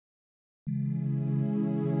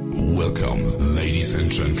Welcome, ladies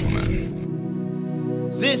and gentlemen.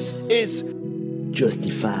 This is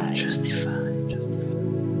Justified.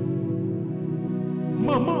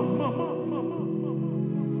 Mama.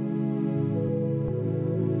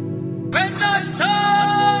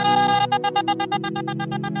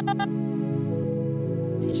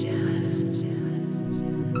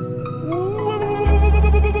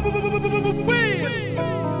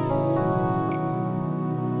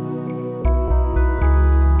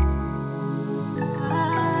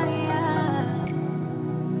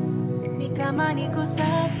 Kama niko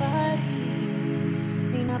safari,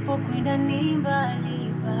 ninapokwenda ni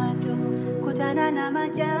mbali bado, kutana na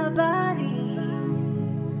majabari,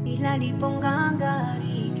 ila nipo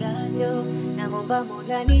ngangari gado, naomba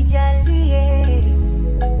Mola nijalie,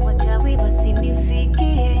 wachawi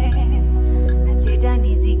wasinifikie, na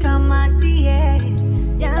shetani zikamatie,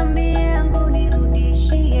 jamii yangu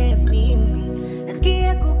nirudishie mimi,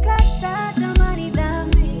 nasikia kukata tamani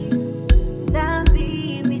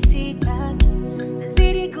dhambi misitaki,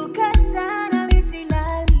 nazidi kukasa na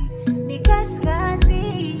misilali, ni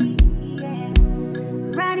kaskazi, yeah.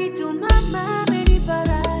 Rani tu mama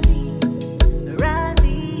meniparani,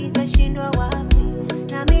 radhi tashindwa wapi,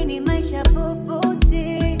 na mini maisha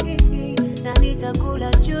popote, na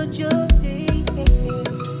nitakula chochote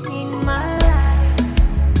in my life,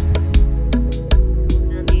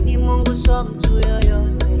 na mini Mungu so mtu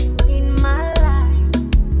yoyote in my life.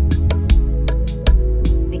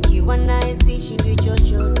 Wanae sishindwi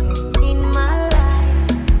chochote in my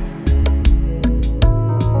life.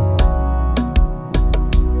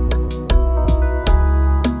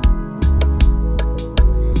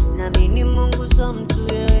 Na mimi Mungu so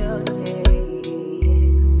mtu yoyote.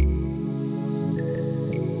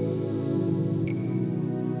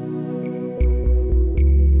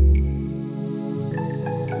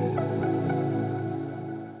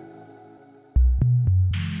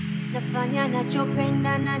 Nafanya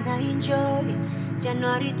nachopenda na enjoy,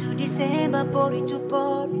 January to December, pori to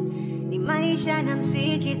pori, ni maisha na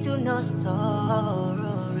mziki tu, no story.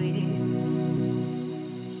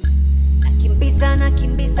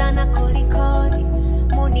 Nakimbizana kolikoli,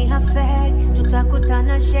 muni haferi,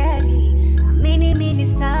 tutakutana sheri, amini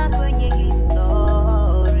minista kwenye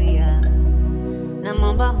historia, na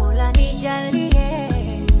momba Mola nijalie,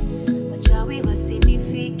 wachawi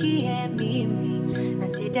wasinifikie mimi,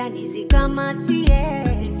 na shetani zikamatie,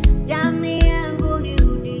 jamii yangu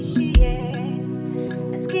nirudishie,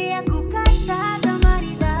 nasikia kukata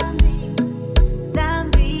tamani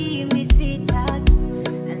dhambi misitaki,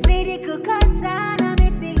 nazidi kukasa na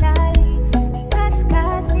misilali, ni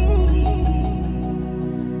kaskazi,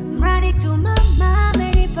 mradi tu mama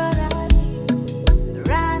meniparani,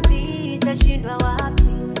 radhi tashindwa wapi,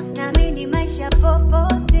 na mini maisha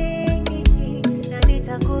popote, na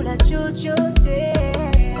nitakula chochote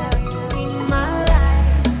in my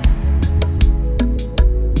life.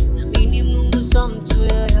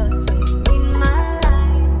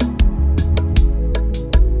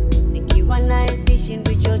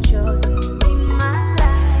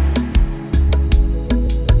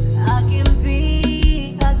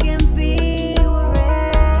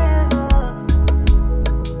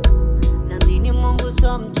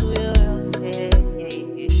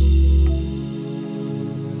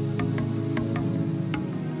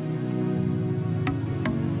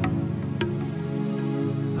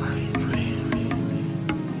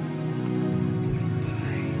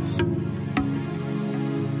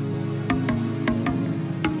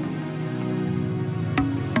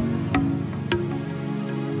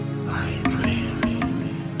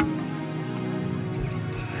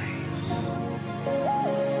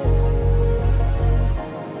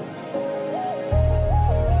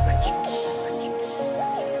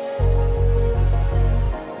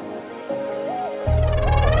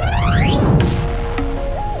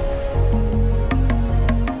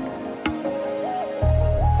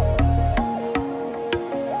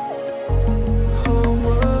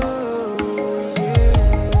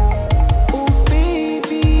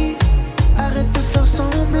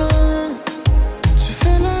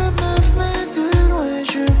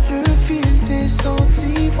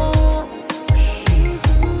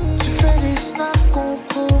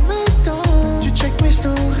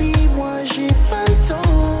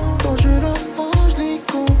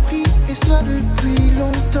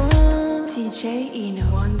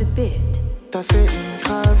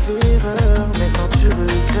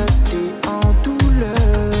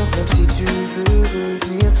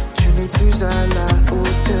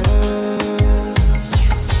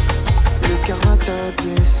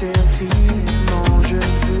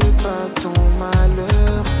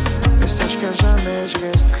 à jamais, je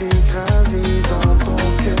resterai gravé dans ton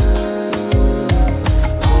cœur.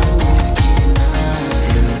 Oh Esquina,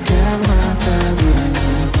 le karma t'a bien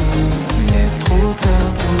niqué. Il est trop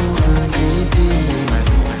tard pour regretter. Ma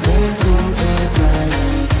nouvelle go est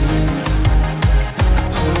validée.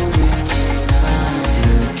 Oh Esquina,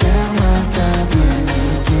 le karma t'a bien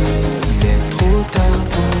niqué. Il est trop tard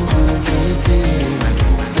pour regretter. Ma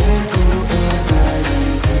nouvelle go est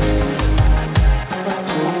validée.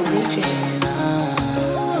 Oh Esquina.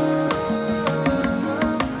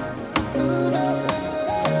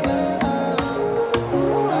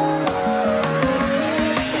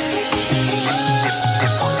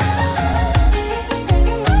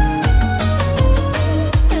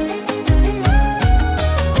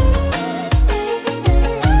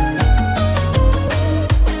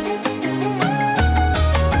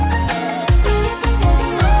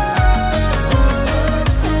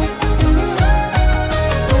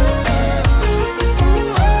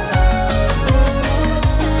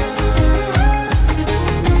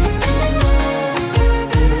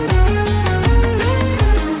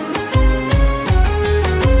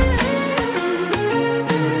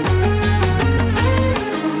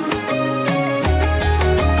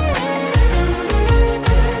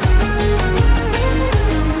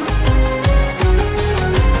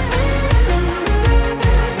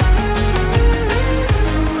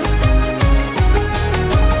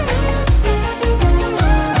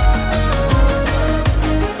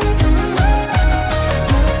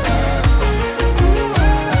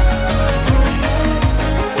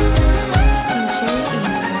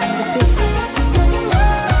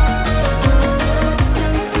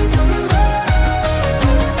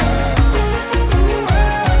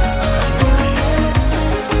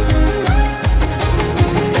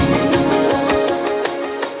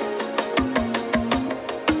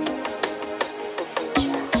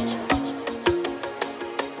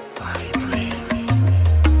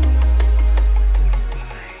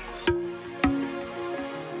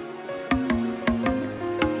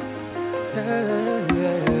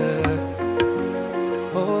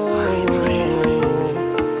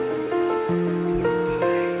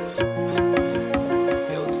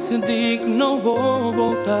 Eu decidi que não vou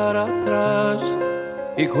voltar atrás.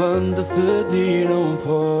 E quando decidi não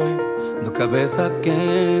foi de cabeça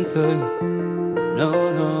quente.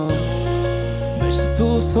 Não, não. Mas se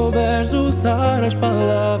tu souberes usar as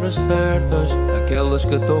palavras certas, aquelas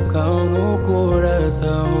que tocam no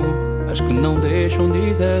coração, as que não deixam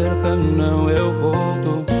dizer que não, eu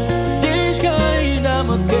volto. Diz que ainda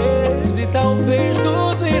me queres e talvez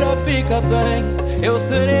tudo irá ficar bem. Eu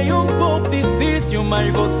serei um pouco difícil,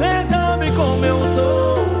 mas você sabe como eu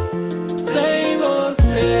sou. Sem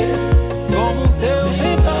você, como se eu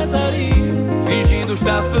sem passarinho, fingindo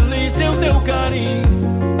estar feliz sem o teu carinho,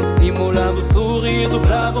 simulando sorriso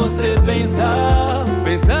pra você pensar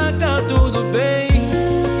que tá tudo bem.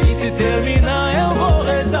 E se terminar eu vou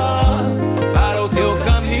rezar para o teu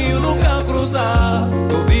caminho nunca cruzar.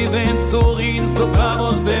 Tô vivendo sorrindo só pra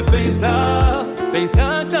você pensar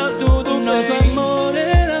que tá tudo bem. Nosso amor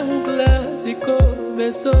era um clássico,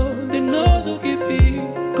 versou de nós o que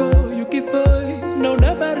ficou e o que foi não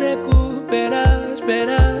dá pra recuperar.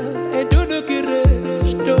 Esperar é tudo que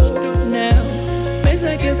restou. Não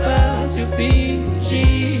pensa que é fácil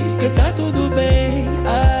fingir que tá tudo bem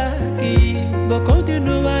aqui. Vou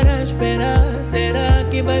continuar a esperar. Será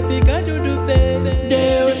que vai ficar tudo bem?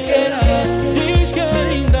 Deus queira, diz que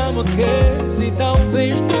ainda me queres e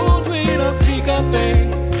talvez tudo irá ficar bem.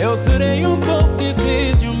 Eu serei um pouco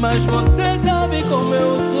difícil, mas você sabe como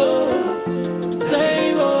eu sou.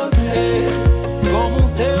 Sem você, como um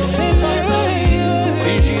céu sem passarinho,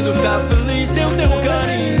 fingindo estar feliz sem o teu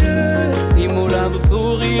carinho, simulando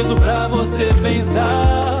sorriso pra você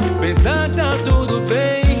pensar que tá tudo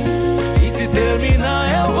bem. E se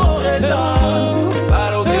terminar eu vou rezar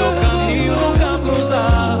para o teu caminho nunca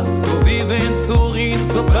cruzar. Tô vivendo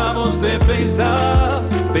sorrindo só pra você pensar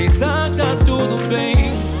que tá tudo bem.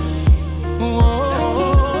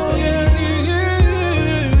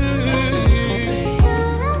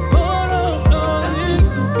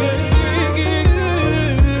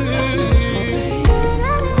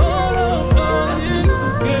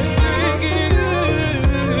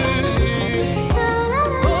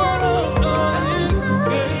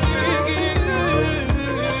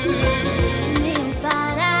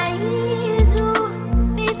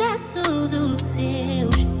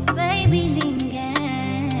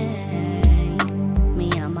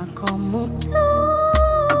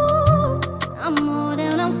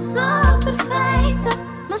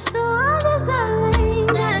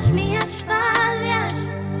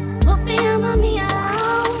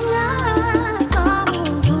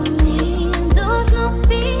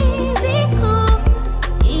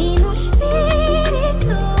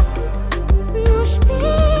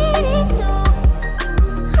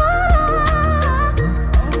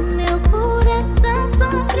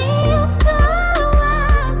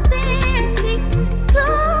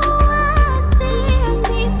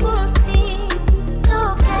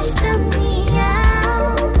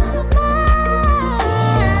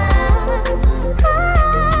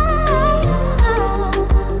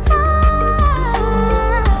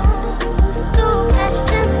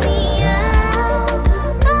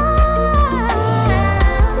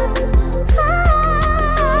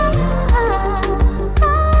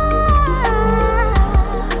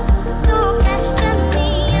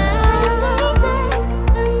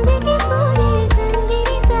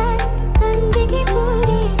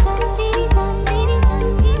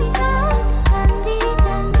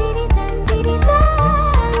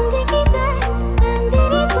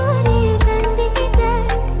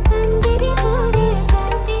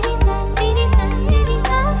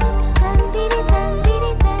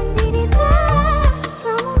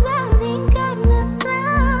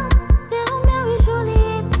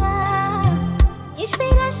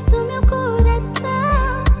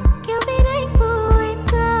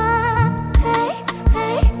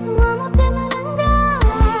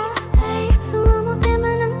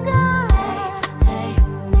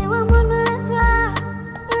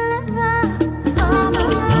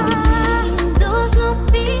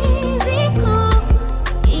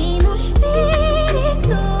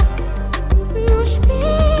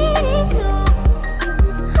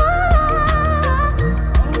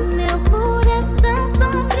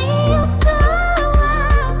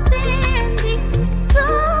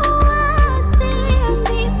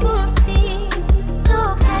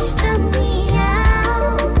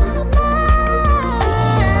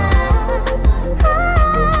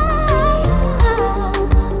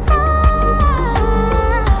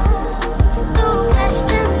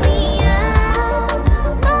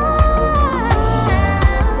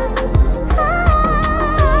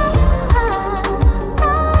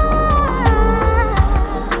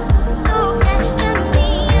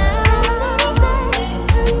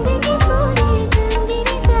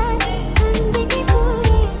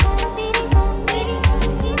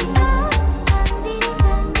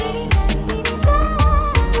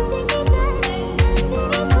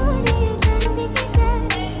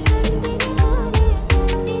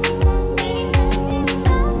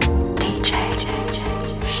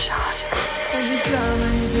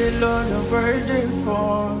 birthday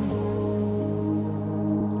for me.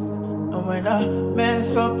 And when I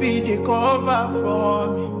mess up, they cover for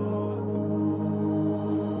me.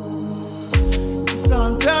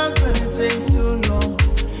 Sometimes when it takes too long,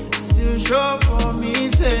 it's too short for me.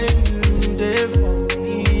 Say you there for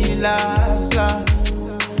me, last.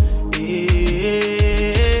 Yeah.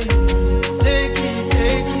 Take it,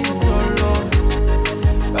 oh Lord.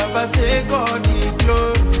 Papa, take all the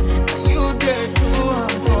glory, and you dare do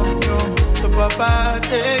it from you. So Papa,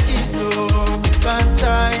 take it, oh.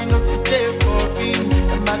 Santa, you know fit there for me,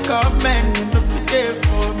 and my government, you know fit there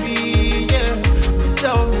for me. Yeah,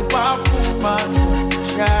 tell me why put my trust in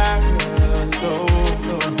Sharon. So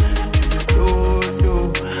Lord, I don't know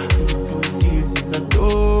who do these things. I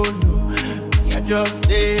don't know. You're just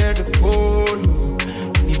there to follow.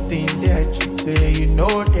 Anything that you say, you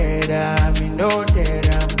know that I'm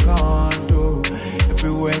gone do.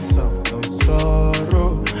 Everywhere soft, no sorrow.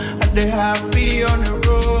 And they happy on the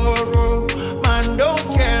road. Man, don't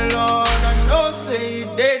care, Lord. I know say you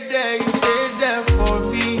did there for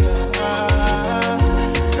me.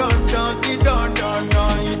 Don't,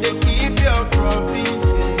 you they keep your promise.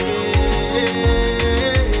 Yeah.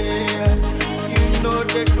 You know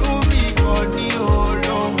they do me money, oh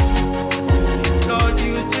Lord. Lord,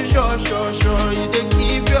 you to show, you they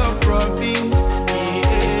keep your promise.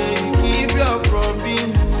 Yeah, you keep your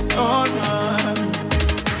promise. Oh, no.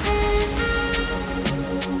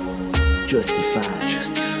 Justified.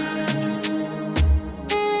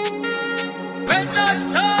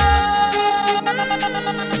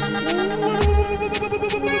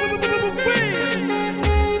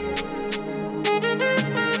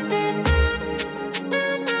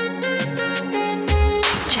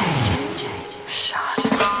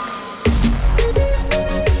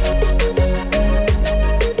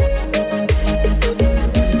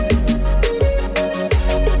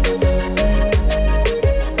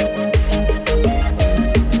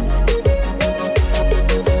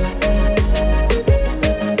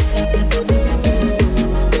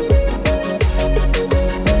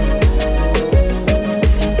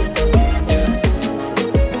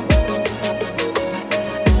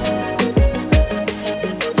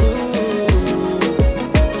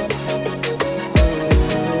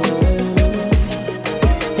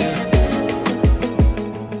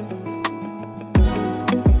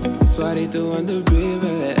 Soirée tu wonder, baby.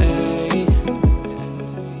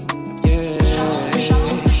 Yeah.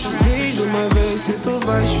 Diz de uma vez se tu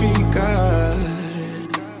vais ficar.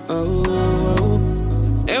 Oh, oh.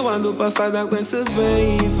 Eu ando passada com esse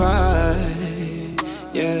vem e vai.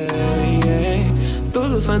 Yeah, yeah.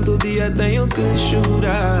 Todo santo dia tenho que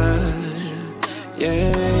chorar.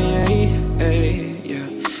 Yeah, yeah, yeah.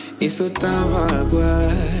 Isso tá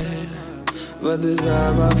magoar. Vou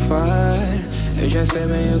desabafar. Eu já sei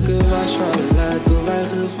bem o que vais falar. Tu vais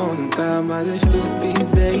repontar, mas é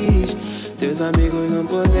estupidez. Teus amigos não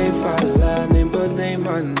podem falar, nem podem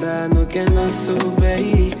mandar no que é nosso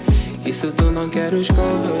bem. E se tu não queres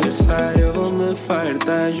conversar, eu vou me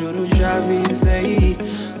fartar, juro, já avisei.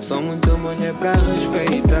 Sou muito mulher pra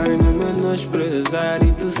respeitar, não menosprezar,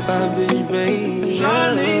 e tu sabes bem.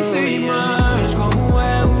 Já nem sei mais como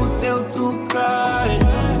é o teu tocar.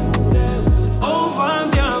 Ouve a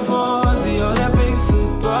minha voz e olha bem se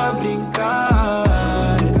tô a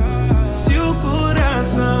brincar. Se o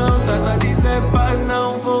coração tá a dizer pra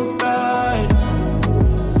não voltar,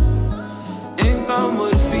 então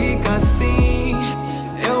amor, fica assim,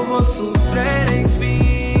 eu vou sofrer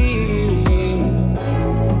enfim.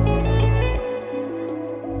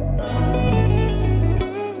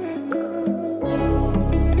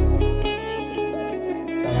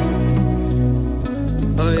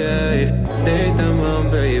 Oh yeah, deita a mão,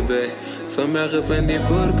 baby. Só me arrependi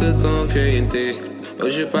porque confiei em ti.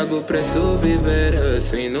 Hoje pago o preço viver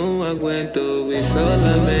assim. Não aguento e só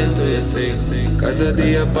lamento assim. Cada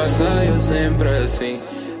dia passa eu sempre assim.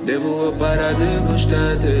 Devo eu parar de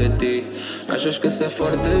gostar de ti. Achas que ser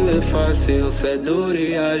forte é fácil, ser duro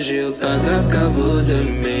e ágil tá a cabo de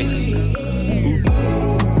mim.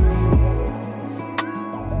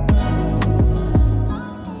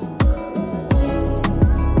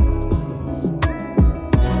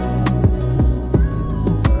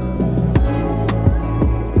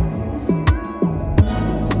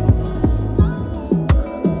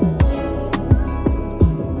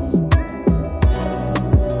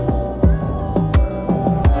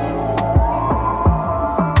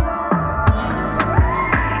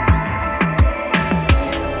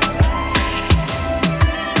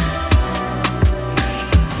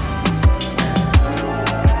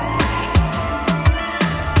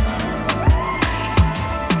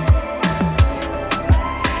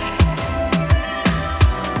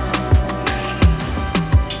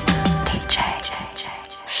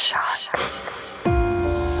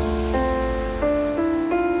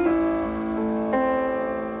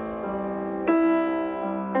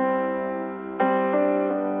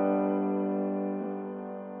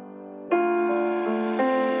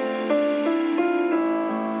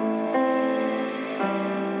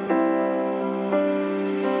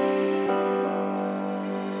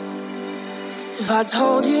 I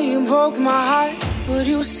told you you broke my heart, would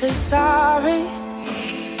you say sorry?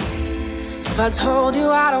 If I told you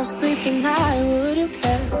I don't sleep at night, would you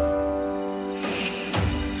care?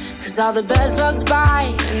 Cause all the bed bugs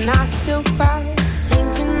bite and I still cry,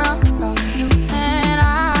 thinking about you and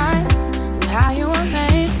how you were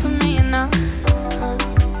made for me and not her.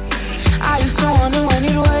 I used to wonder when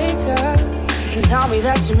you'd wake up and tell me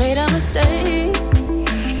that you made a mistake.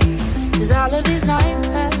 Cause all of these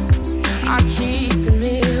nightmares are keeping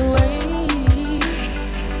me awake.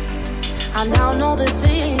 I now know that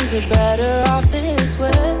things are better off this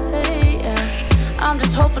way, yeah. I'm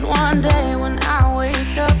just hoping one day when I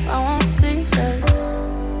wake up I won't see face.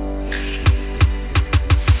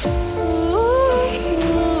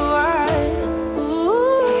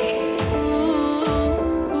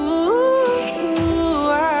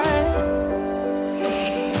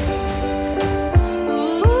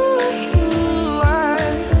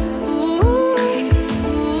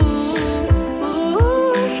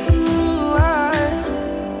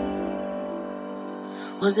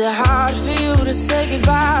 Was it hard for you to say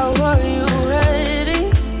goodbye? Were you ready?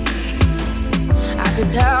 I could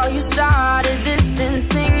tell you started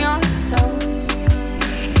distancing yourself.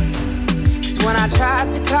 Cause when I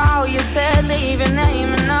tried to call, you said leave your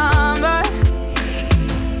name and number.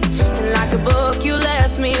 And like a book, you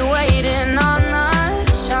left me waiting on the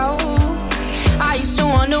show. I used to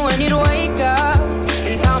wonder when you'd wake up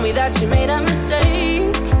and tell me that you made a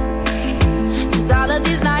mistake. Cause all of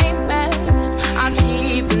these nightmares are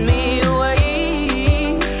keeping me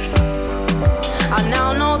awake. I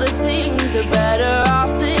now know that things are better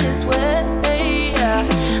off this way, yeah.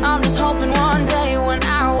 I'm just hoping one day when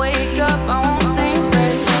I wake up I won't see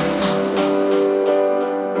face.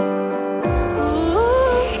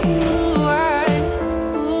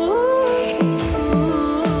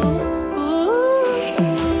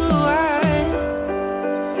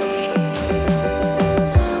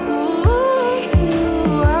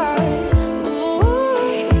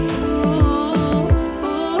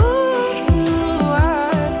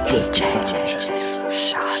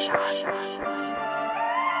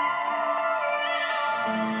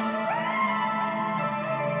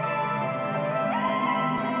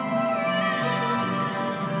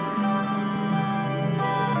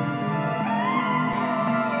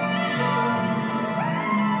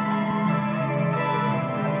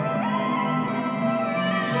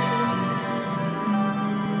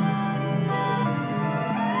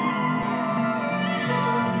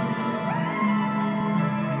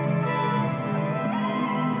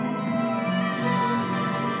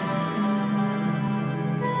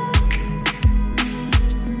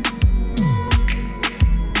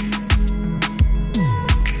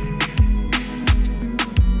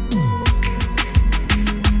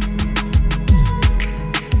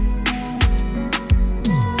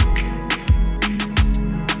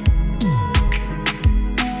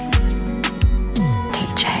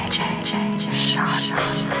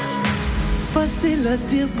 Facile à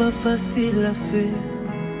dire, pas facile à faire.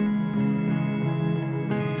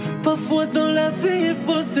 Parfois dans la vie il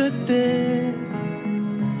faut se taire.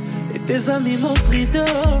 Et tes amis m'ont pris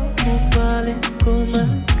dehors pour parler comme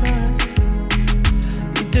un casse.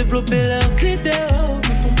 Ils développaient leurs idéaux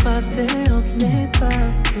de ton passé entre les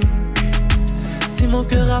pastes. Si mon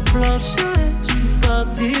cœur a flanché, je suis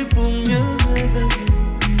parti pour mieux revenir.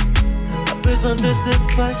 Pas besoin de se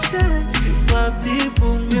fâcher, je suis parti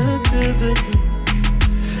pour mieux devenir.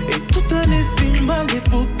 Et tout allait si mal et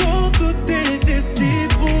pourtant tout était si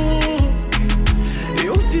beau. Et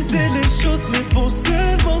on se disait les choses mais pour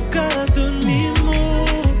seulement qu'à demi-mot.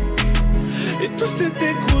 Et tout s'est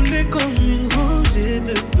écroulé comme une rangée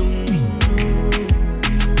de dominos.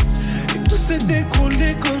 Et tout s'est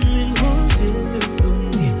écroulé comme une rangée de dominos.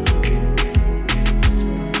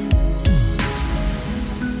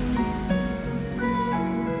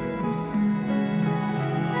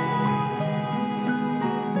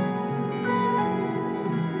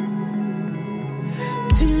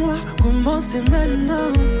 Dis-moi comment c'est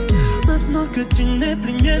maintenant, maintenant que tu n'es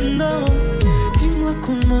plus mienne, non. Dis-moi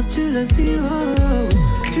comment tu la vis, oh.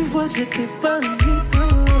 Tu vois que j'étais pas un mytho.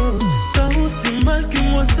 T'as aussi mal que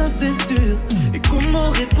moi, ça c'est sûr. Et comment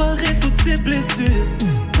réparer toutes ces blessures?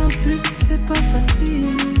 T'as vu, c'est pas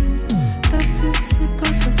facile. T'as vu, c'est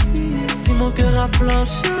pas facile. Si mon cœur a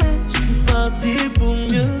flanché, je suis parti pour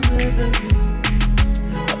mieux revenir.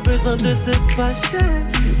 Pas besoin de se fâcher,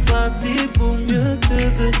 je suis parti pour mieux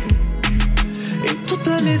devenir. Et tout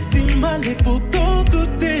allait si mal et pourtant tout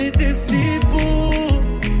était si beau.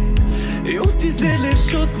 Et on se disait les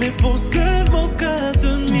choses mais pour seulement qu'à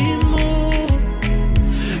demi-mot.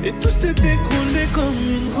 Et tout s'est écroulé comme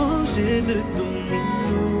une rangée de dominos.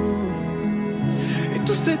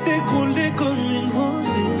 tout s'est écroulé comme une rosée.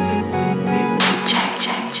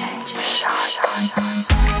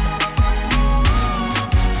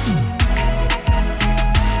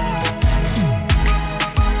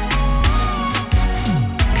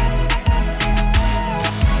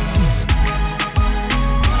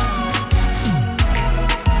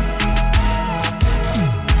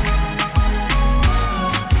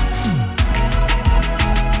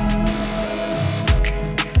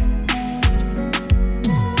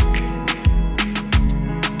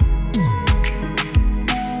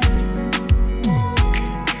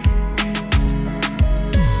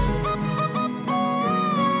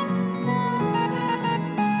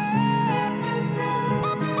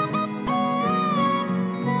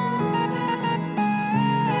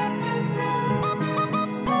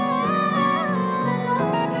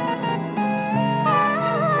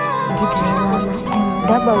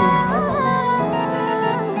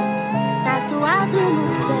 Tatuado no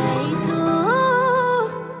peito,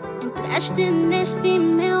 entraste nesse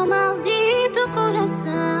meu maldito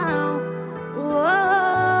coração.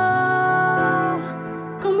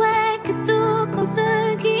 Como é que tu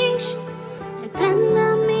conseguiste entrar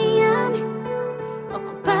na minha mente,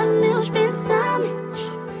 ocupar meus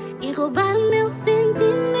pensamentos e roubar meu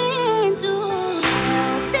sentimento?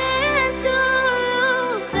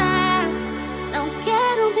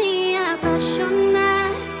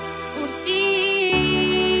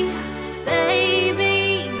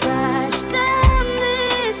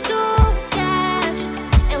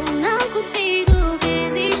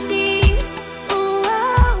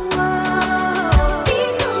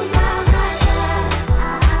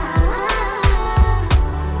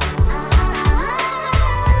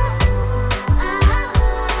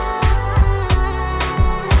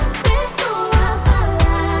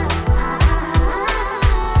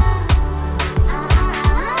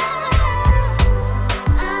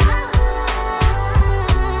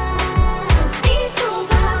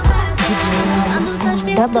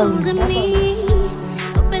 De mim,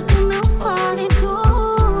 eu perco meu fôlego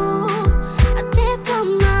até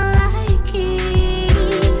tomar like.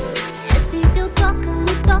 Esse teu toca,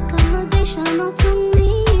 me deixa noutro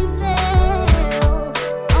nível.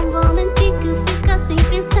 Não vou mentir que ficar sem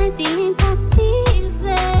pensar em ti é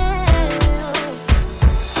impossível.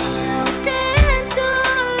 Eu tento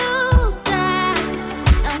lutar,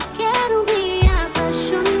 não quero me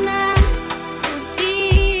apaixonar por ti.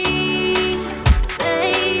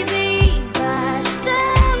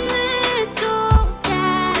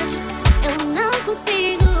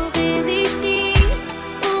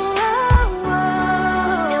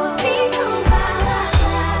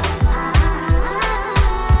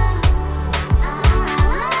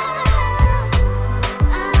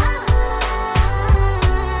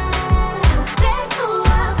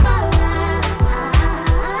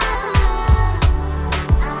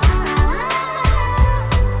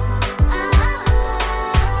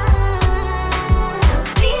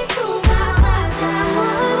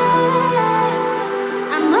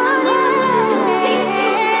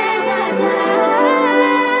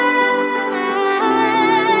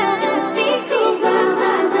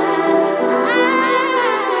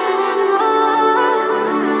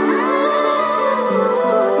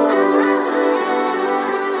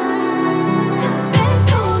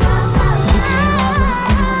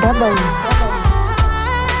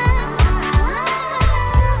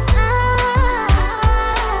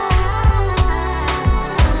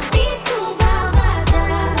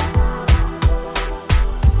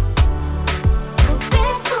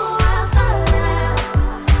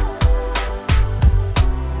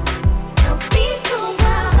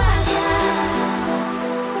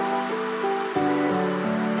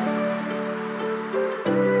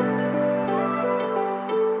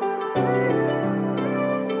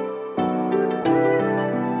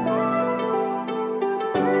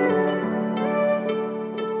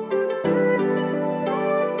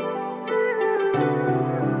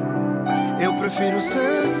 Prefiro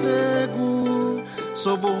ser cego,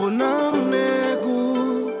 sou burro, não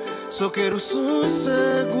nego. Só quero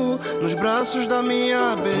sossego nos braços da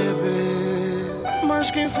minha bebê. Mas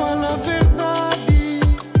quem fala a verdade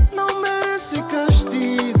não merece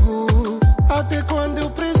castigo. Até quando eu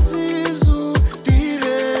preciso de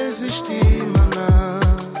resistir, maná.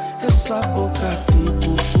 Essa boca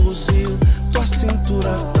tipo fuzil, tua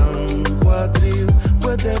cintura tão quadril.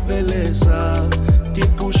 Pode beleza,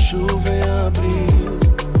 tipo chuva em abril.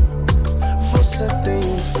 Você tem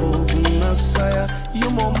um fogo na saia e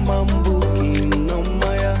um mambo que não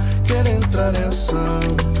maia. Quer entrar em ação,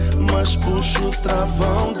 mas puxa o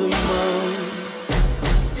travão de mão.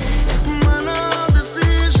 Mano, desse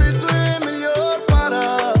jeito é melhor parar.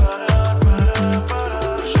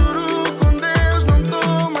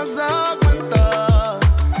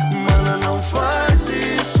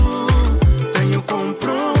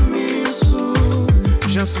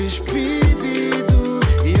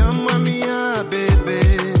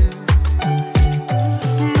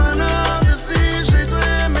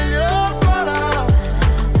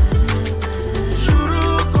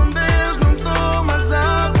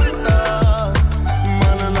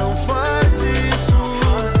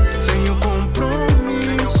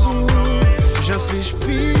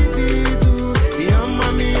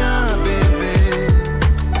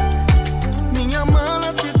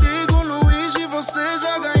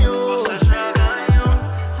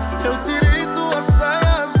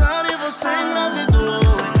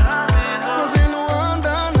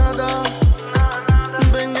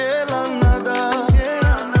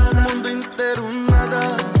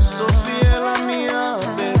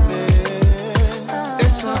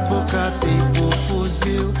 boca tipo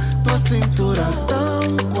fuzil, tua cintura tão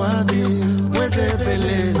quadril, é de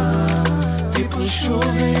beleza, tipo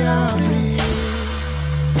chuva em abril.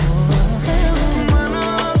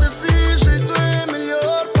 Mano, desse jeito é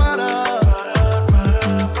melhor parar.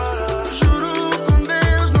 Juro com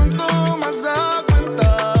Deus não tô mais a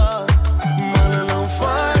aguentar. Mano, não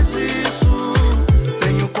faz isso,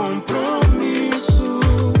 tenho compromisso.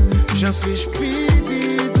 Já fiz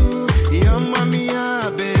pedido e amo a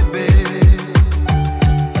minha bebê.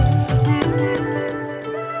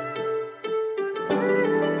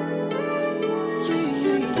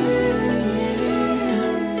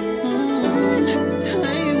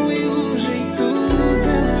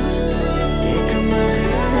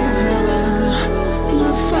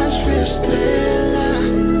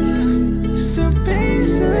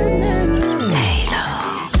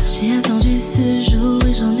 J'ai attendu ce jour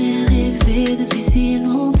et j'en ai rêvé depuis si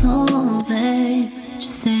longtemps. Babe, tu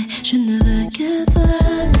sais, je ne veux que toi.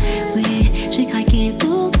 Oui, j'ai craqué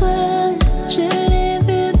pour toi. Je l'ai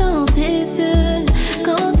vu dans tes yeux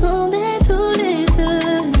quand on est tous les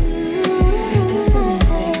deux.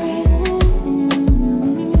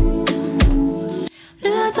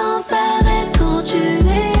 Le temps s'arrête quand tu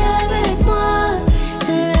es avec moi.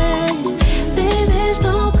 Hey, bébé, je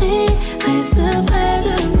t'en prie, reste près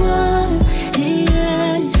de moi. Hey,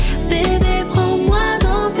 hey, bébé, prends-moi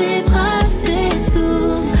dans tes bras, c'est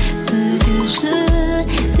tout ce que je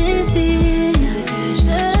désire. Ce que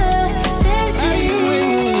je désire.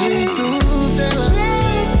 J'ai tout dela,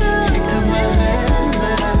 fica mais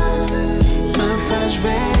me faz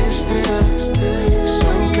ver estrela.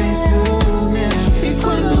 Só penso nela e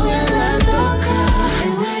quando ela toca,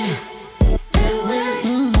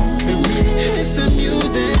 esse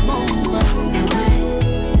miúdo é bomba.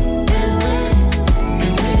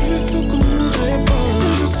 Vê só como rebola,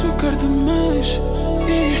 és açúcar demais e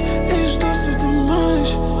és doce demais.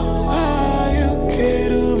 Ai, eu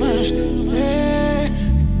quero mais,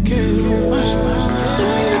 quero mais.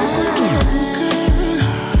 Sonho com tua boca,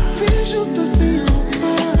 vejo-te sem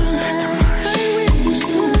roupa. Ai, és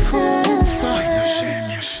tão fofa,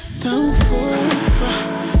 tão fofa.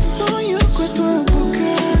 Sonho com a tua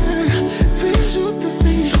boca, vejo-te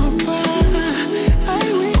sem roupa. Ai,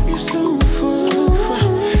 és tão fofa,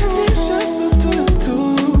 deixa só te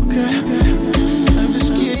tocar. Sabes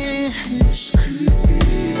que é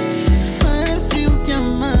fácil te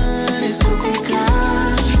amar, é só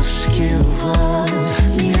ficares que eu vou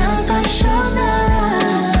me apaixonar.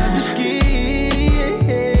 Sabes que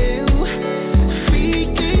eu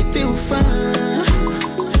fiquei teu fã,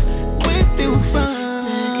 é teu fã.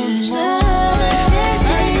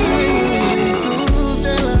 Tudo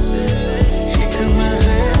dela fica me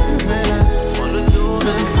revela,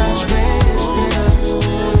 me faz ver estrelas.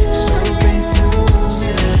 Só penso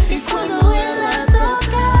nela e quando ela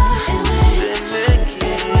toca,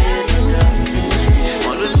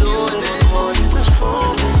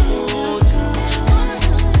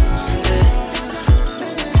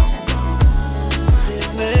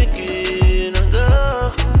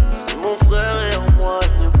 c'est mon frère et en moi,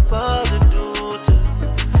 il n'y a pas de doute.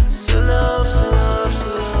 C'est love, c'est love,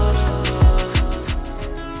 c'est love, c'est love.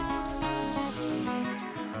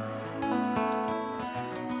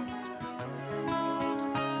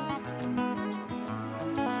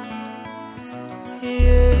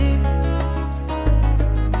 Yeah.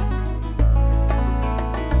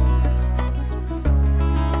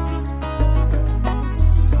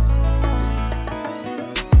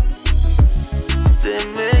 C'est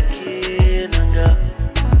mec nanga,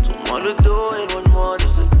 tourne-moi le dos, éloigne-moi de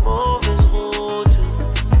cette mauvaise route.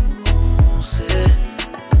 On sait,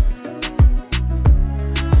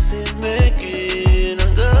 c'est mec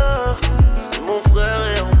nanga, c'est mon frère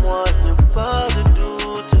et en moi, il n'y a pas de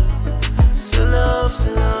doute. C'est love,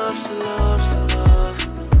 c'est love, c'est love, c'est love.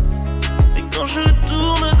 Mais quand je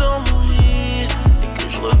tourne dans mon lit et que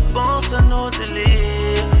je repense à nos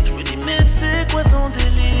délires, je me dis mais c'est quoi ton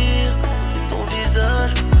délire? Et ton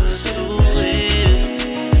visage me sourit.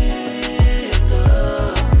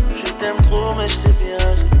 Je t'aime trop mais je sais bien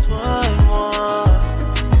que toi et moi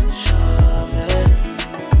jamais.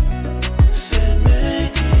 C'est le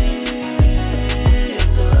mec qui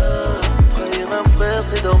trahir un frère,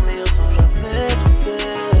 c'est dormir sans jamais te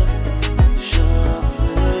perdre.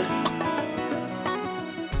 Jamais.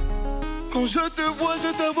 Quand je te vois, je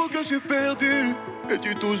t'avoue que je suis perdu.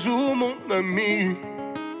 Es-tu toujours mon ami?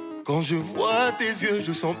 Quand je vois tes yeux,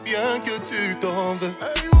 je sens bien que tu t'en veux.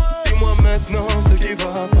 Dis-moi maintenant ce qui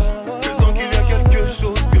va pas. Je sens qu'il y a quelque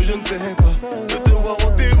chose que je ne sais pas. De te voir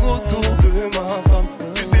au dérout autour de ma femme.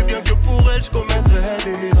 Tu sais bien que pour elle, je commettrais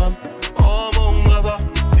des drames. Oh mon brava,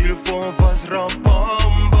 si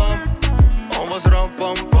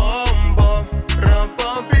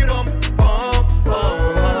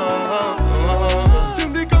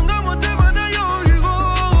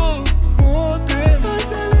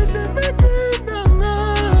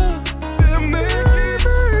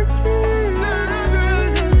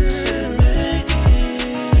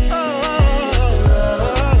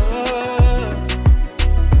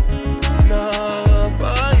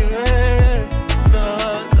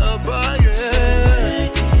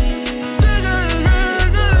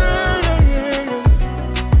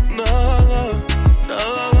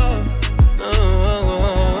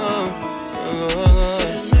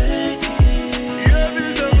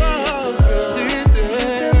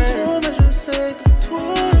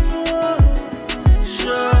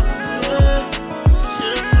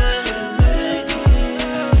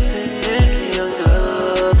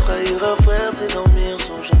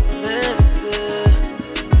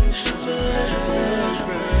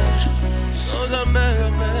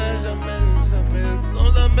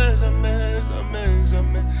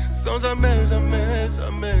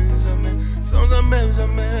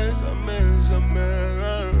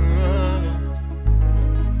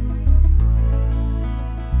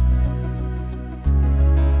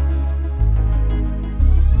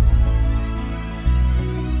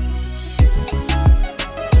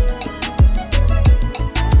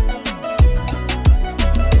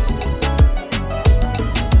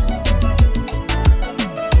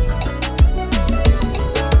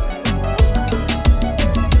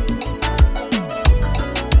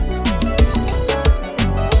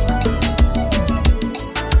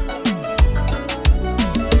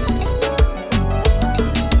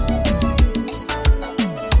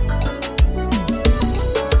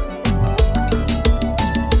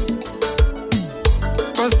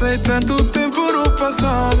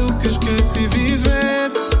esqueci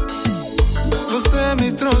viver. Você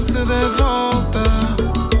me trouxe de volta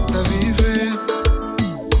pra viver.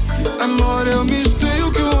 Amor é um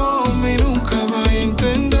mistério que o homem nunca vai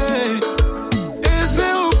entender. Esse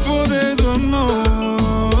é o poder do amor.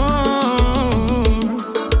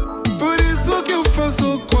 Por isso que eu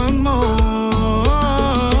faço com amor.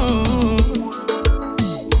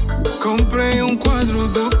 Comprei um quadro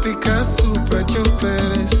do Picasso pra te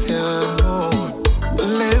oferecer amor.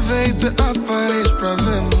 Levei-te a Paris pra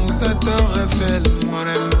vermos a Torre Eiffel, mon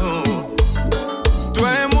amour. Toi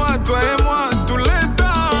et moi, tous les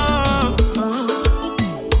temps.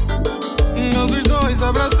 Nós os dois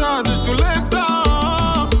abraçados, tous les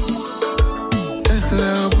temps. Esse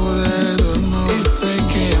é o poder do amor. Isso é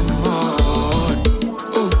que é amor.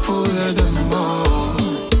 O poder do amor.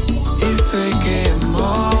 Isso é que é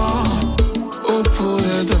amor. O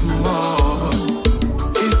poder do amor.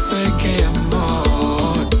 Isso é que é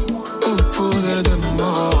amor. O poder do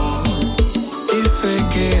amor. Isso é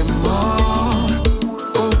que é amor.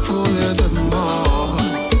 O poder do amor.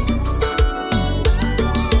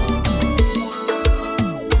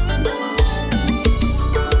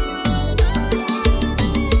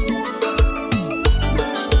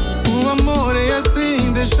 O amor é assim,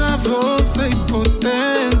 deixa você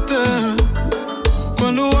impotente.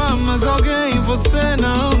 Quando amas alguém, você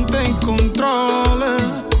não tem controle.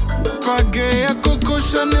 Paguei a Coco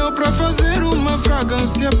Chanel pra fazer uma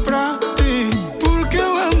fragrância pra ti, porque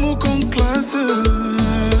eu amo com classe.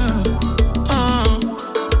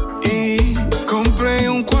 E comprei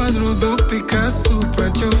um quadro do Picasso pra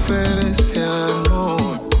te oferecer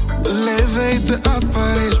amor. Levei-te a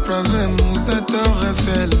Paris pra vermos a Torre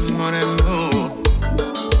Eiffel, mon amour.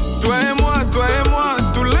 Toi et moi,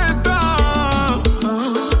 tous les temps.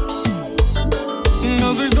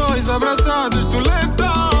 Nós os dois abraçados, tous les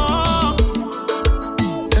temps.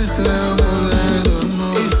 Esse é o poder do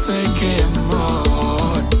amor. Isso é que é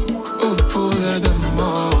amor. O poder do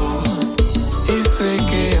amor. Isso é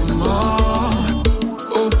que é amor.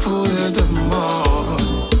 O poder do amor.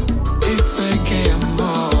 Isso é que é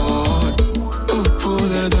amor. O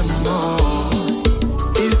poder do amor.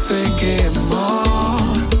 Isso é que é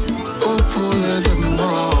amor. O poder do amor.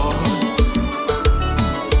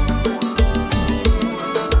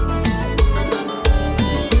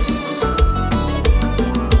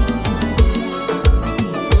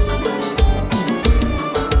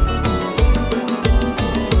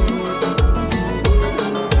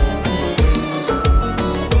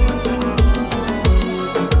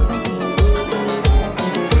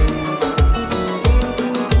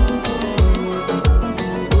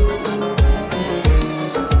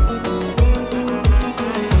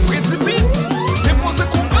 Kiz Vs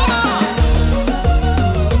Kompa.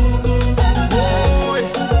 Oi.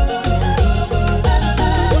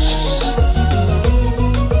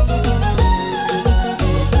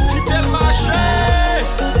 Hypermarché.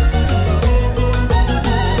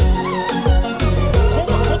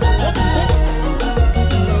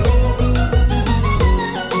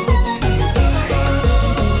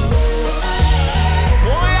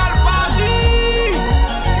 Royal Paris.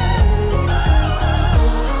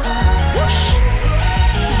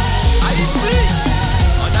 Haïti,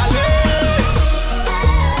 on allait.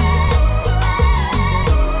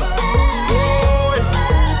 Oi.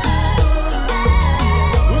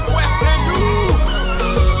 Ou quoi c'est nous?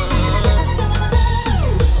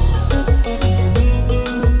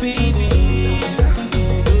 Baby, oh baby.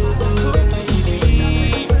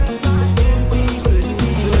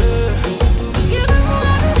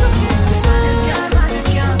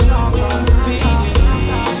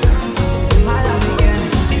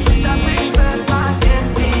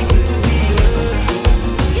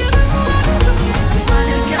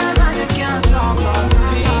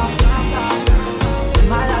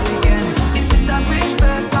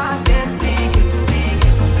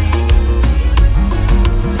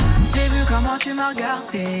 J'ai vu comment tu m'as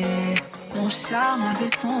regardé. Mon charme a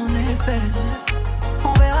fait son effet.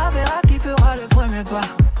 On verra qui fera le premier pas.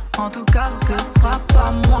 En tout cas, ce sera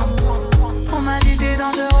pas moi. On m'a dit t'es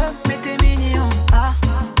dangereux, mais t'es mignon. Ah,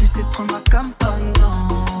 tu sais trop moi comme oh non.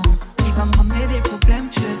 Il va me ramener des problèmes,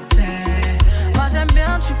 je sais. Moi j'aime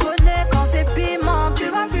bien, tu connais quand c'est piment. Tu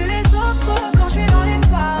vois plus les autres quand je suis dans les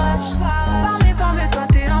pages. Par mes femmes, mais toi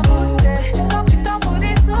t'es embouté. Tu t'en fous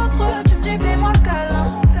des autres, tu me dis fais-moi le câlin.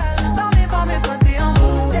 Par mes femmes, mais toi t'es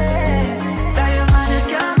embouté. D'ailleurs,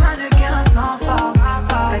 mannequin, sans forme.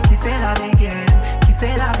 Qui fait la dégaine, qui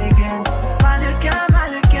fait la dégaine.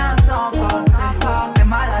 Mannequin, sans forme. T'es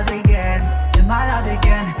malade dégaine, t'es malade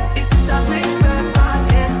dégaine. Et si ça brille, je peux pas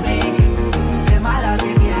t'expliquer. T'es malade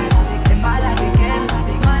dégaine, t'es malade dégaine.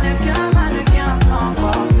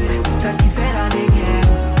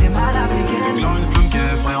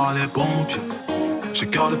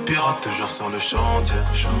 cœur de pirate, toujours sur le chantier.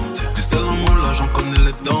 Tu sais, l'amour là, j'en connais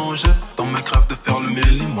les dangers. Dans mes crèves de faire le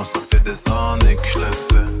méli, moi ça fait des années que je l'ai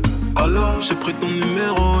fait. Alors j'ai pris ton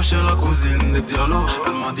numéro chez la cousine des Diallo.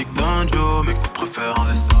 Elle m'a dit que t'es un Joe, mais que tu préfères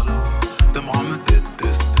les salauds. T'aimeras me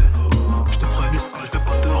détester. Je te ferai du sale, je vais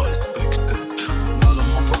pas te respecter. C'est pas le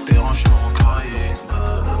monde pour déranger mon charisme.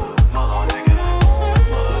 Malade again,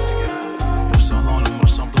 malade again. Marchant dans le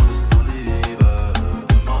marchand plein de salive.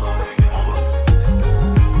 Malade again, on va se tester.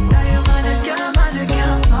 D'ailleurs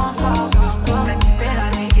mannequin sans force. T'as kiffé la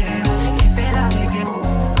dégaine, kiffé la dégaine.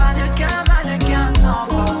 Mannequin sans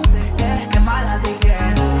force. T'es malade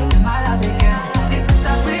again, t'es malade again. Et si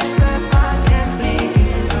ça brille, je peux pas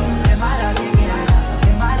t'expliquer. T'es malade again,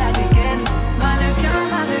 t'es malade again.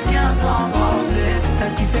 Mannequin sans force.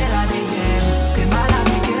 T'as kiffé la dégaine, t'es malade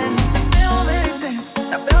again. Si c'est en vérité,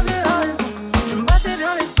 t'as perdu la raison. Je me battais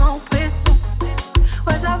bien les sans pression.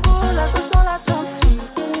 Ouais j'avoue, là je ressens la tension.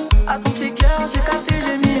 À ton checker, j'ai capté,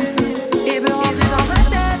 j'ai mis le feu. Et veut rentrer dans ma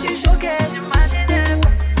tête, tu choquais, j'imaginais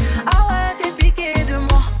pas. Ah ouais, t'es piqué de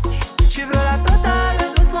moi. Tu veux la totale,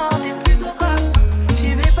 doucement, t'es plutôt grave.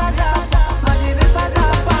 J'y vais pas à pas, moi j'y vais pas à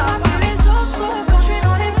pas. Pas les autres quand je suis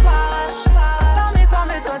dans les parages. Par mes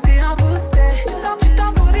femmes, toi t'es un bouteille. Tu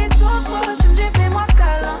t'en fous des autres, tu me dis fais-moi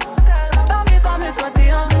câlin. Par mes femmes, toi t'es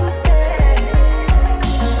un bouteille.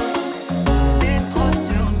 T'es trop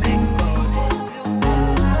sur mes côtes.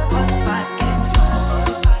 Pose pas de questions.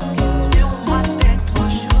 Sur moi t'es trop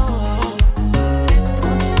chaud. T'es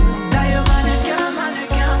trop sûr. D'ailleurs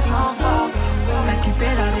mannequin sans force. T'as kiffé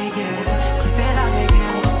la dégaine, kiffé la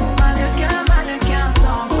dégaine. Mannequin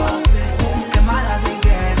sans force. T'es malade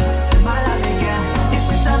again, t'es malade again. Et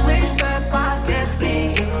si ça brille, je peux pas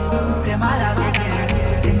t'expliquer. T'es malade again,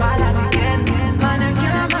 t'es malade again.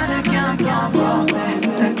 Mannequin sans force.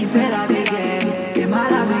 T'as kiffé la dégaine, t'es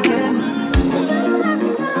malade again.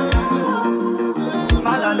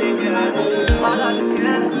 Malade again, malade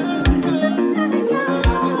again.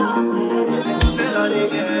 Kiffé la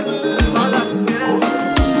dégaine, malade again.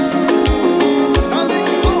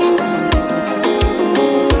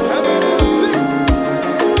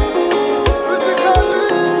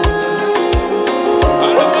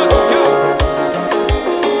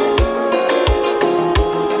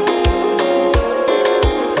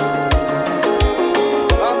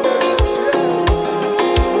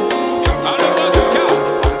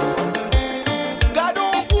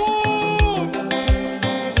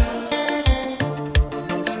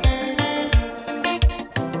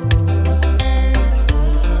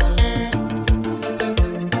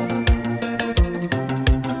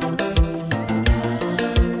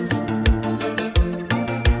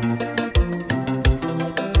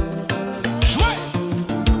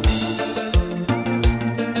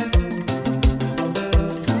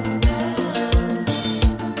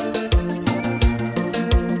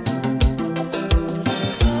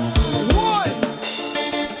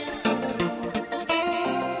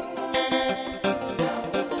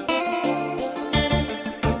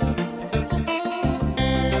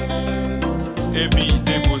 Émis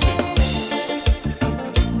déposé.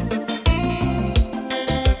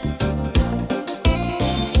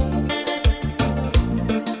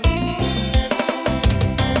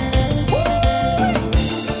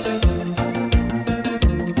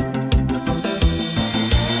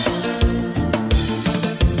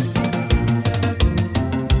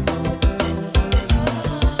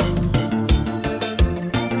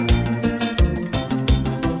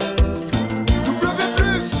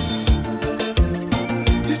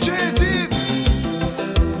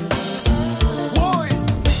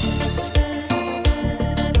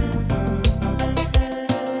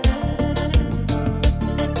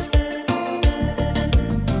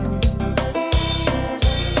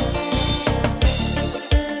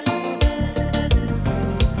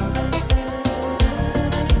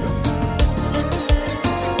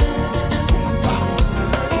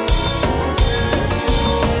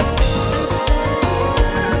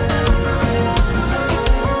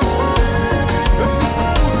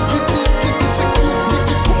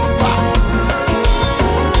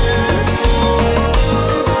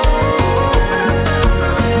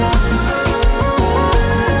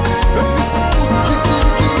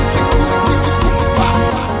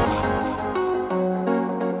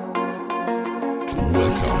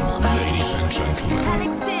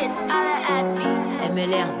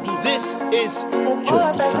 This is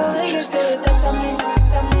Justified.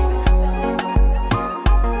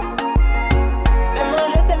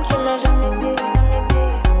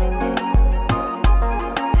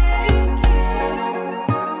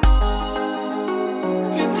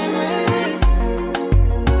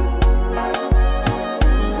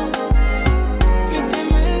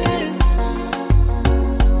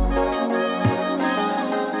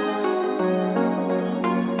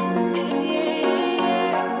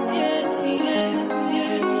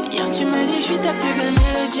 je suis ta plus belle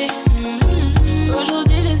mélodie.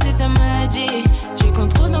 Aujourd'hui, je suis ta maladie. Je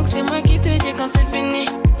contrôle, donc c'est moi qui te dis quand c'est fini.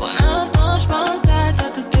 Pour l'instant, je pense à toi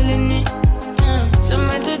toutes les nuits. Sur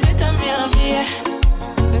ma tête, t'as mis un billet.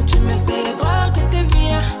 Donc tu me fais croire que t'es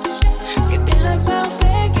bien, que t'es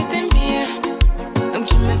l'imparfait, que t'es bien. Donc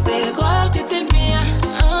tu me fais croire que t'es bien.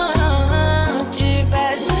 Tu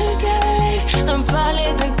passes toute la life à me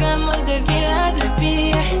parler de gamos, de villas, de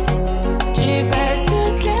billets. Tu passes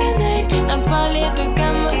toute la nuit à me parler de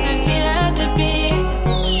gamos, de villas, de billets.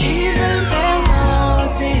 Tu veux me faire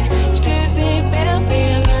danser, je te fais perdre tes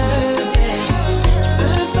repères. Je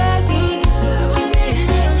veux pas tout donner,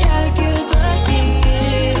 y'a que toi qui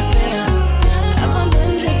sais faire.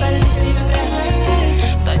 Abandonne, je vais pas laisser faire.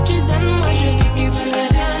 Toi tu donnes, moi je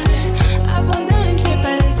récupère. Abandonne, je vais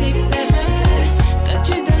pas laisser faire. Toi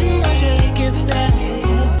tu donnes, moi je récupère.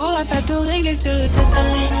 On pourra pas tout régler sur le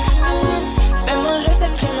tatami. Mais moi je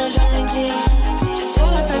t'aime, tu m'as jamais dit. Tu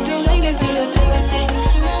sauras pas tout régler sur le tatami.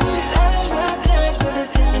 Mais là je vois bien que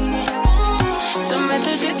c'est fini. Sur ma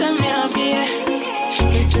tête t'as mis un billet.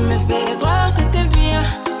 Et tu me fais croire que t'es bien,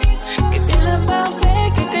 que t'es l'imparfait,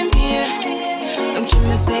 que t'es bien. Donc tu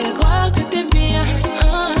me fais croire que t'es bien.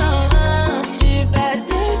 Tu passes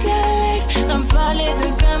toute la life à me parler de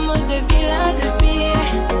gamos, de villas, de billets.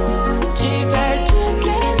 Tu passes toute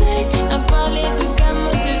la nuit à me parler de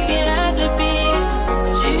gamos, de villas, de billets.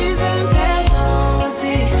 Tu veux me faire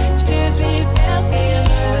danser, je te fais perdre tes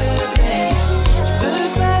repères. Je peux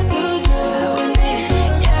pas tout donner,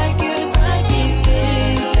 y'a que toi qui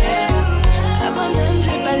sais faire. Abandonne, je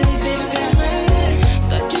vais pas laisser faire.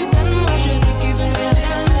 Toi tu donnes, moi je récupère.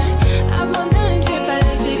 Abandonne, je vais pas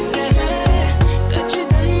laisser faire. Toi tu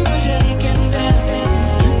donnes, moi je récupère.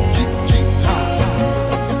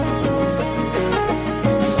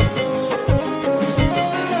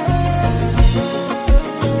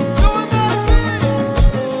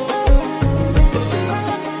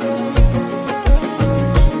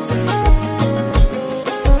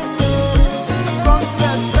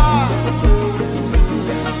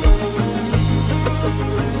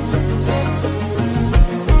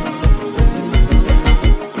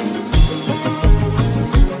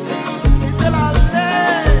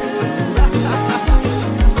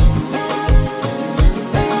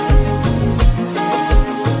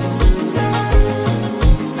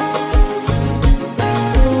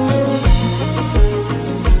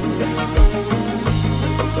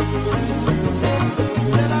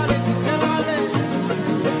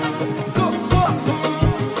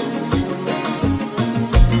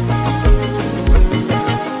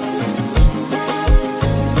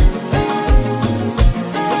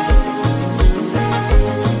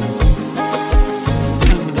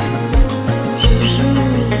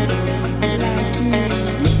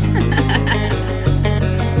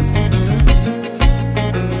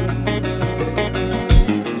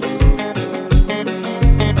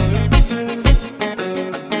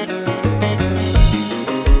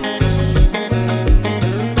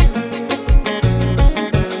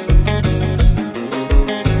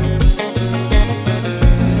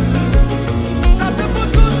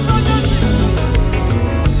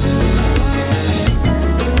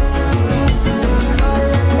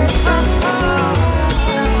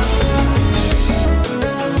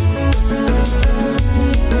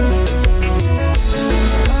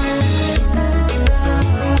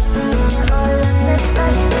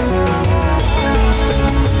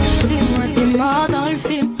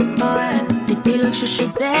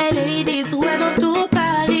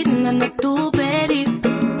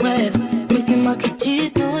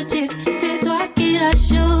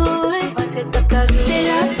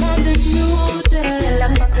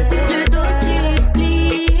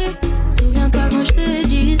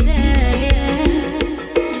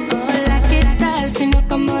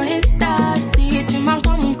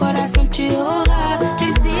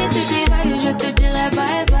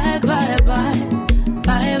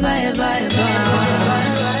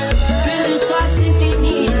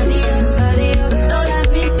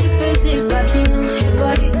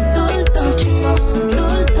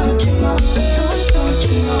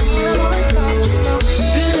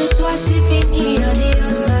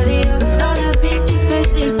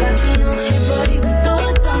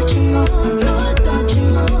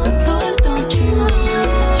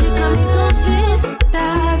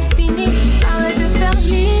 Fini, arrête de faire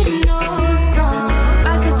l'innocent.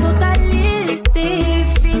 Passer sur ta liste.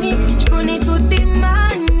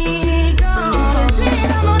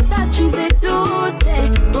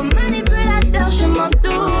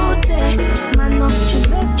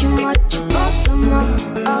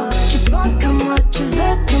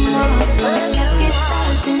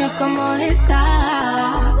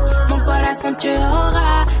 façon tu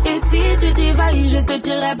auras. Et si tu t'y vas, je te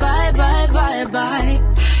dirai bye bye bye bye.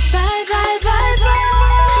 Bye bye bye bye.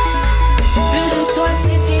 Plus de toi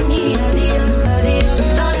c'est fini, adios adios.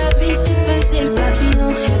 Dans la vie tu faisais le papillon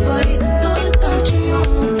et boy. Tout le temps tu mens,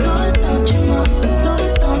 tout le temps tu mens, tout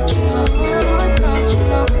le temps tu mens, tout le temps tu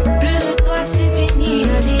mens. Plus de toi c'est fini,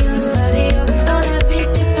 adios adios. Dans la vie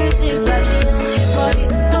tu faisais le papillon et boy.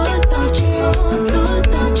 Tout le temps tu mens, tout le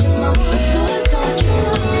temps tu mens, tout le temps tu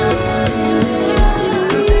mens.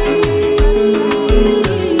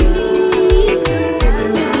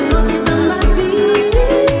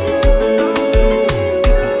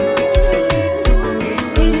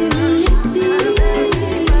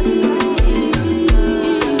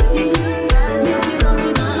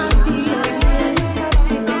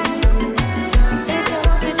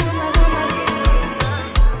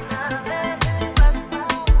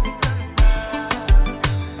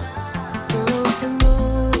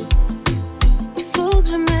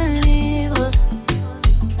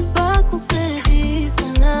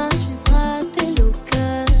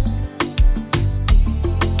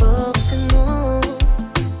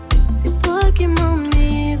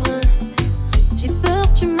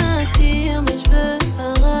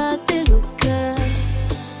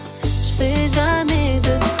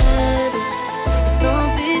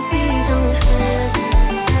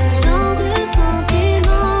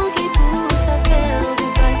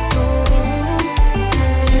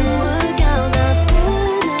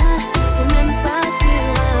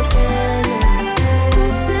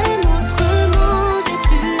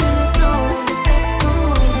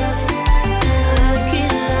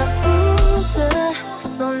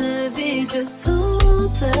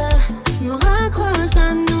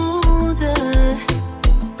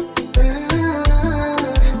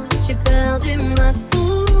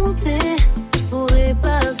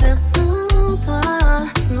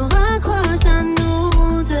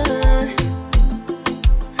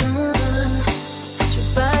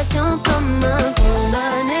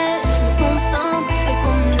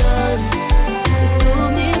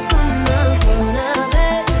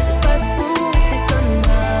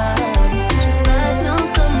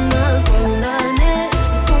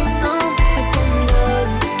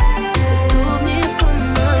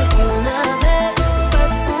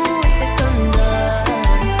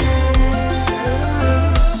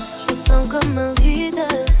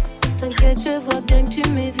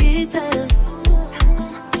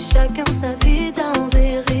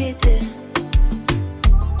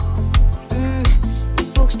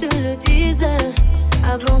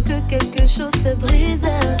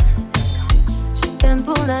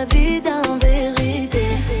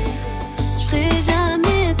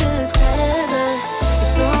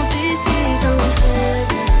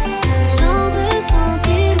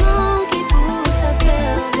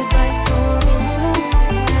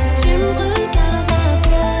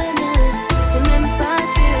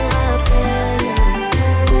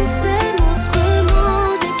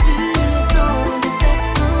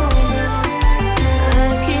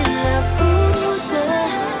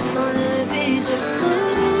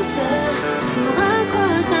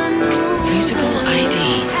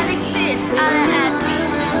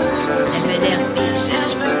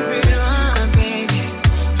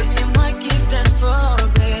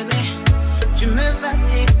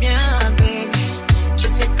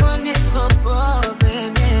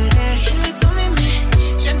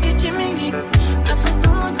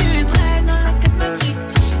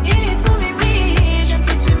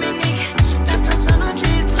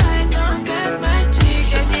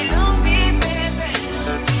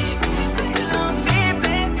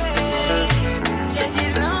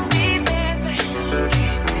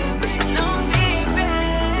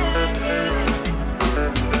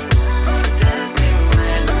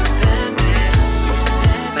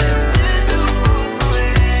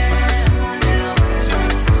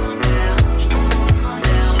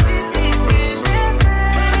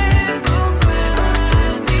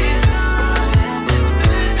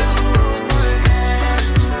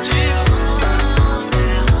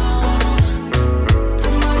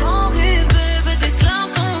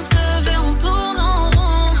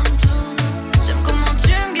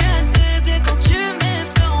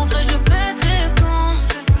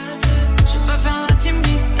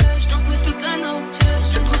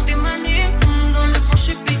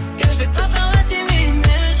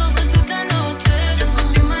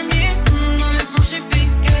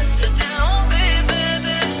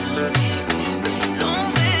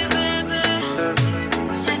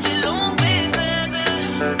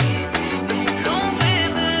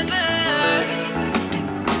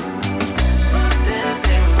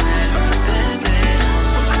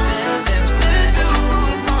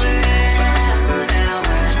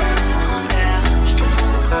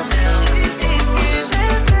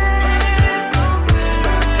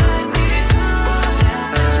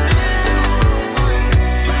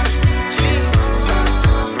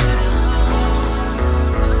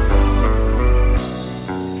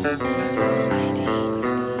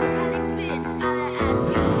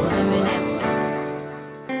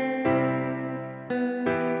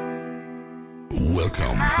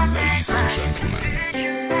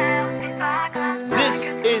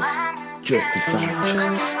 Justify. Je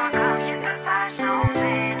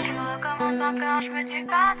recommence encore, je me suis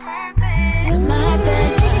pas trompée. Ne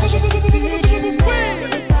m'appelle pas, je suis plus d'humeur.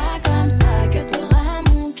 C'est pas comme ça que t'auras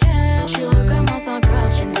mon cœur. Je recommence encore,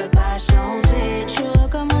 tu ne veux pas changer. Tu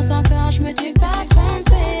recommences encore, je me suis pas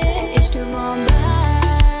trompée. Et je te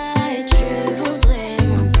m'emballe et tu voudrais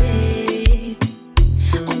monter.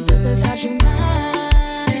 On peut se faire du mal,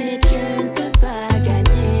 mais tu ne peux pas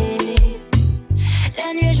gagner.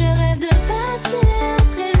 La nuit je rêve de partir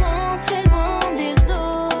très loin des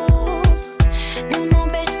autres. Ne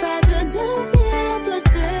m'empêche pas de devenir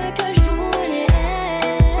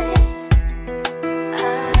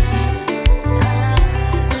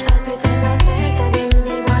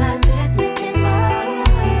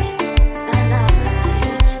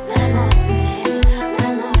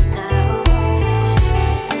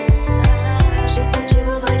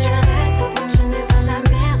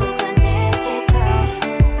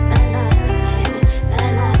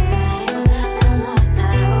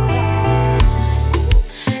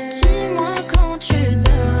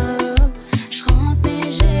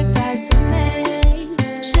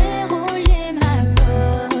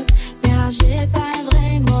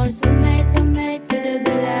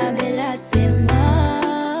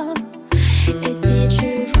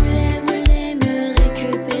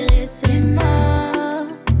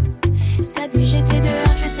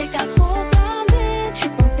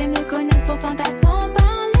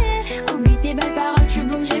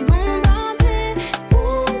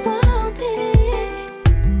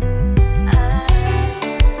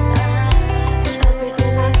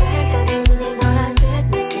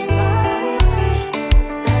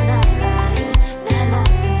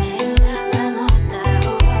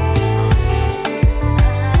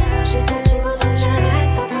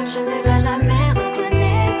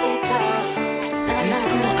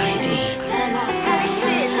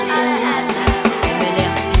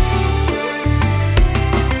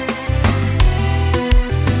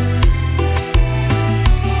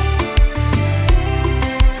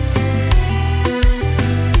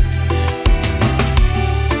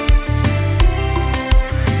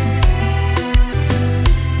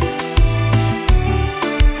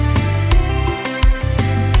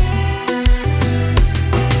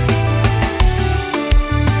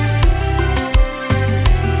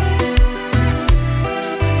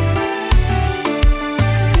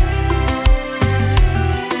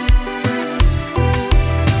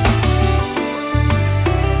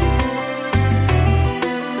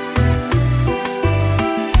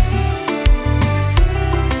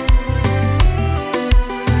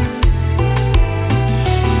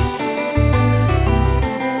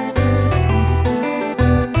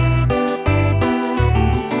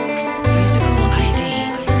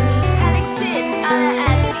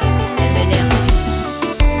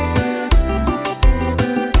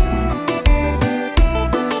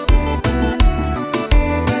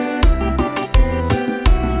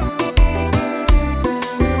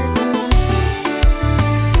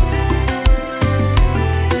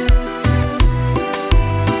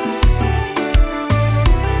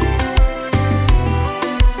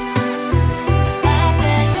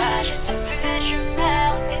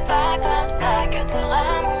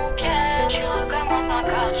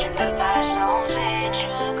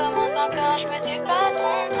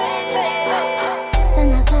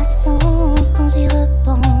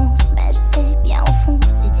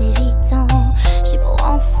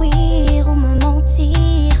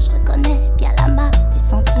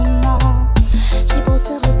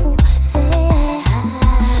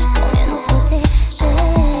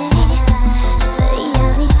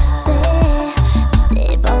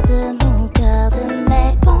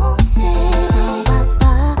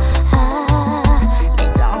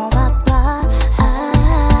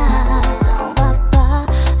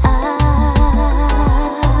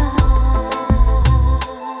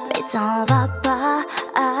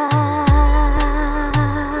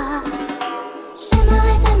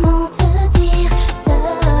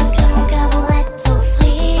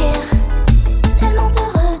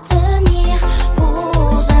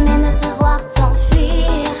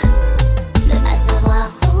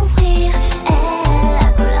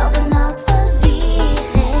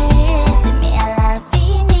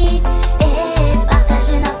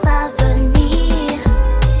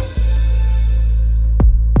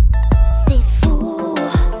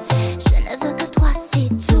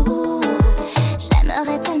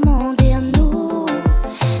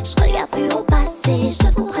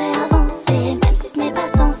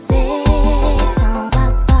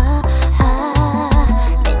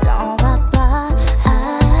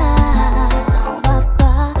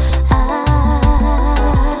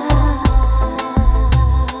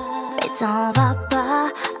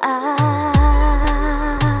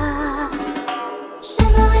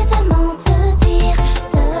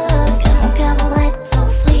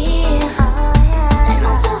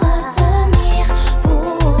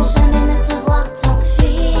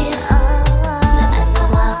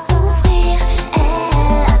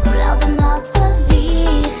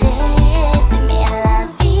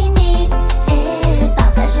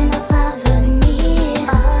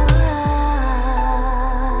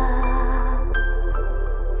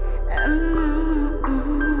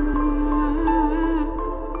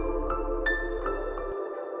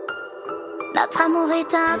Notre amour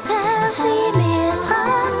est interdit, mais être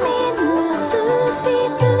ami me suffit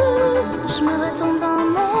plus. Je me retourne dans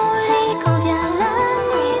mon lit quand vient la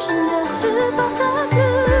nuit, je ne le supporte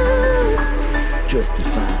plus.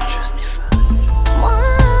 Justify. Moi,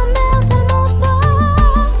 un amour tellement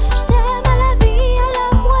fort, je t'aime à la vie, à la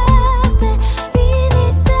muerte. Fini,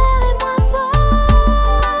 serrez-moi fort.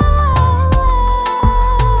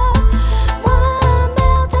 Moi, un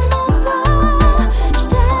amour tellement fort, je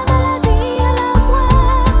t'aime à la vie, à la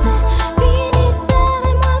muerte. Fini,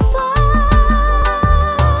 serrez-moi fort.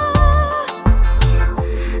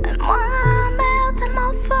 Moi, un amour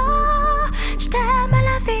tellement fort, je t'aime à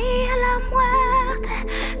la vie, à la muerte.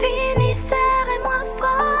 Fini, serrez-moi fort.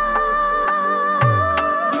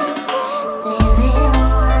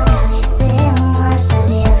 Serrez-moi, caressez-moi,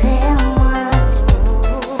 chavirez-moi.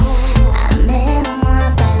 Amenez-moi,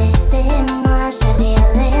 pas laissez-moi,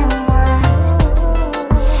 chavirez-moi.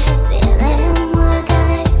 Serrez-moi,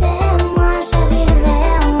 caressez-moi,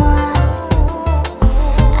 chavirez-moi.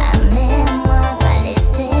 Amenez-moi, pas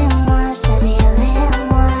laissez-moi,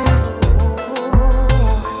 chavirez-moi.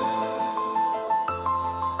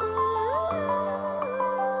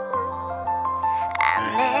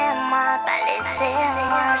 Amenez-moi, pas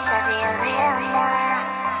laissez-moi, chavirez-moi.